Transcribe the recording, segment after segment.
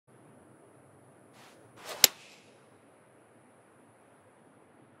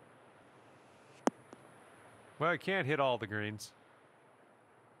Well, I can't hit all the greens.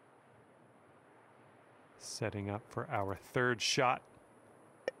 Setting up for our third shot.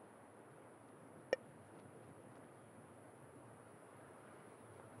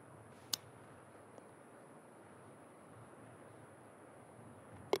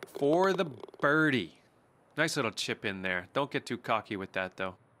 For the birdie. Nice little chip in there. Don't get too cocky with that,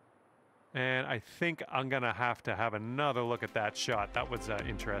 though. And I think I'm going to have another look at that shot. That was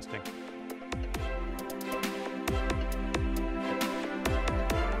interesting.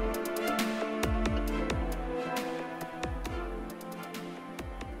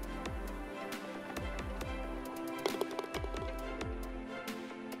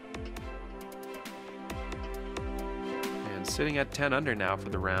 And sitting at 10 under now for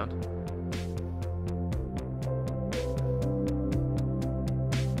the round.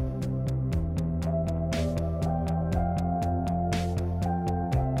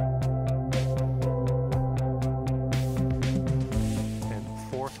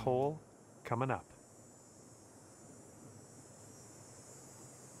 Hole coming up.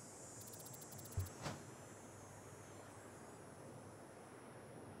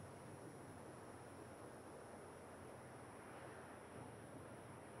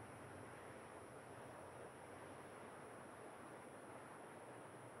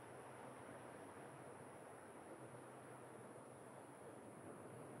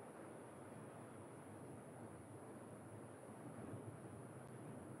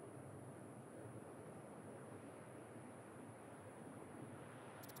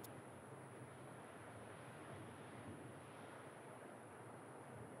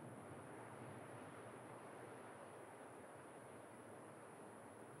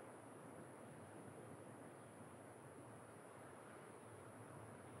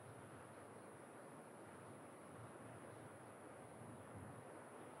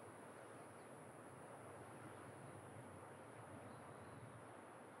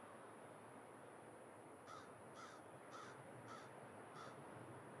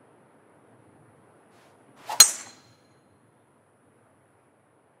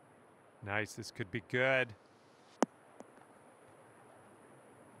 Nice, this could be good.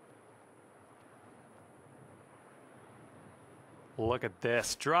 Look at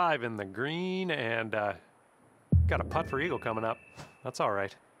this, drive in the green, and got a putt for eagle coming up. That's all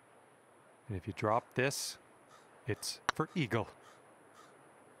right. And if you drop this, it's for eagle.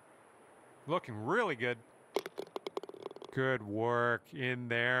 Looking really good. Good work in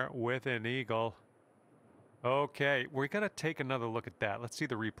there with an eagle. Okay, we're gonna take another look at that. Let's see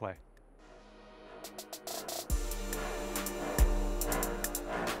the replay.